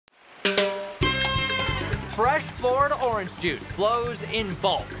Fresh Florida orange juice flows in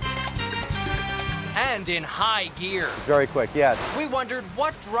bulk and in high gear. It's very quick, yes. We wondered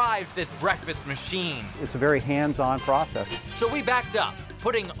what drives this breakfast machine. It's a very hands-on process. So we backed up,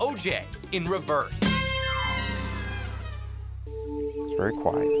 putting OJ in reverse. It's very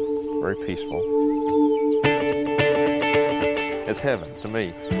quiet, very peaceful. It's heaven to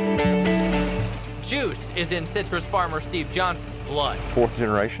me. Juice is in citrus farmer Steve Johnson's blood. 4th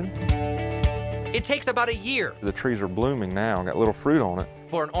generation. It takes about a year The trees are blooming now, got little fruit on it.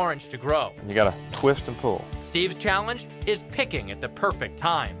 for an orange to grow. And you gotta twist and pull. Steve's challenge is picking at the perfect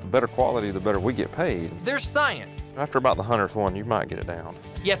time. The better quality, the better we get paid. There's science, After about the 100th one, you might get it down.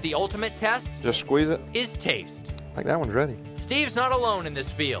 yet the ultimate test Just squeeze it. is taste. I think that one's ready. Steve's not alone in this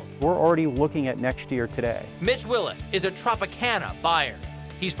field. We're already looking at next year today. Mitch Willett is a Tropicana buyer.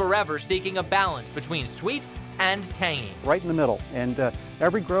 He's forever seeking a balance between sweet and tangy. Right in the middle, and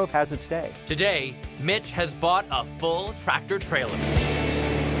every grove has its day. Today, Mitch has bought a full tractor trailer.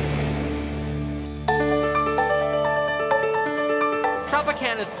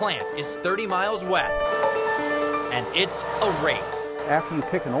 Tropicana's plant is 30 miles west, and it's a race. After you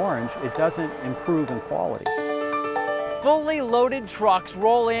pick an orange, it doesn't improve in quality. Fully loaded trucks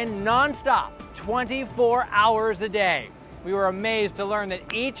roll in nonstop, 24 hours a day. We were amazed to learn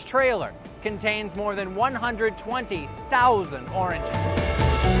that each trailer contains more than 120,000 oranges.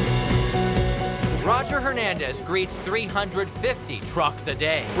 Roger Hernandez greets 350 trucks a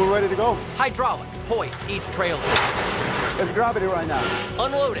day. We're ready to go. Hydraulics hoist each trailer. Let's grab it right now.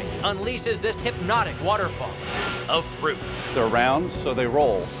 Unloading unleashes this hypnotic waterfall of fruit. They're round, so they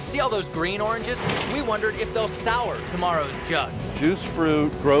roll. See all those green oranges? We wondered if they'll sour tomorrow's jug. Juice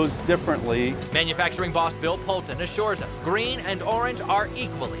fruit grows differently. Manufacturing boss Bill Polton assures us green and orange are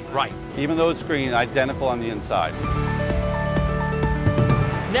equally ripe. Even though it's green, identical on the inside.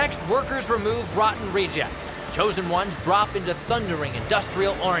 Next, workers remove rotten rejects. Chosen ones drop into thundering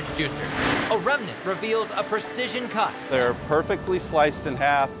industrial orange juicers. A remnant reveals a precision cut. They're perfectly sliced in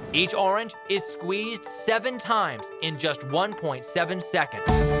half. Each orange is squeezed 7 times in just 1.7 seconds.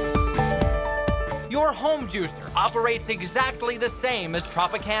 Your home juicer operates exactly the same as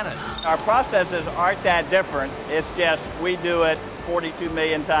Tropicana's. Our processes aren't that different. It's just we do it 42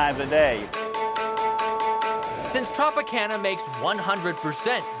 million times a day. Since Tropicana makes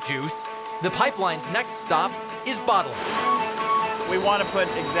 100% juice, the pipeline's next stop is bottling. We want to put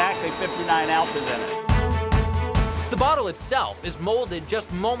exactly 59 ounces in it. The bottle itself is molded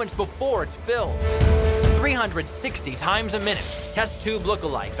just moments before it's filled. 360 times a minute, test tube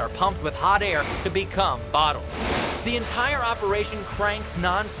lookalikes are pumped with hot air to become bottled. The entire operation cranks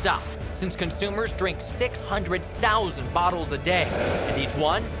non-stop, since consumers drink 600,000 bottles a day, and each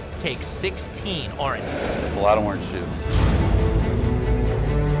one takes 16 oranges. It's a lot of orange juice.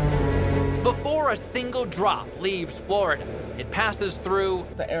 Before a single drop leaves Florida, it passes through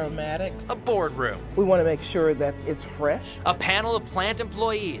the aromatics. a boardroom. We want to make sure that it's fresh. A panel of plant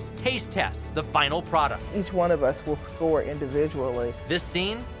employees taste tests the final product. Each one of us will score individually This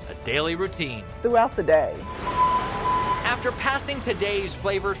scene, a daily routine. throughout the day. After passing today's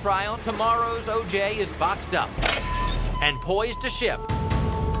flavor trial, tomorrow's OJ is boxed up and poised to ship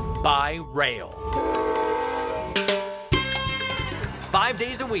by rail. 5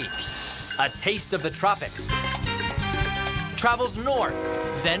 days a week, a taste of the tropics travels north,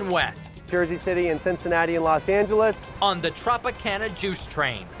 then west Jersey City and Cincinnati and Los Angeles. on the Tropicana Juice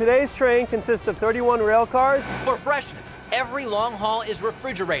Train. Today's train consists of 31 rail cars. For freshness, every long haul is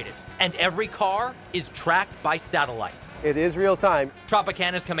refrigerated, and every car is tracked by satellite. It is real time.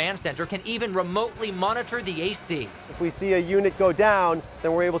 Tropicana's command center can even remotely monitor the AC. If we see a unit go down,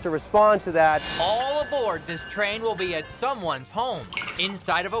 then we're able to respond to that. All aboard this train will be at someone's home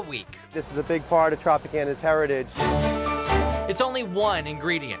inside of a week. This is a big part of Tropicana's heritage. It's only one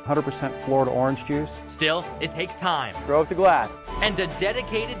ingredient. 100% Florida orange juice. Still, it takes time Grove to glass. and a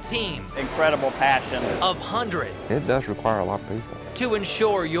dedicated team Incredible passion. of hundreds It does require a lot of people. to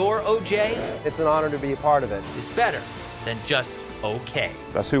ensure your OJ It's an honor to be a part of it. is better than just okay.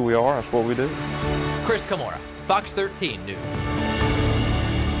 That's who we are, that's what we do. Chris Camora, Fox 13 News.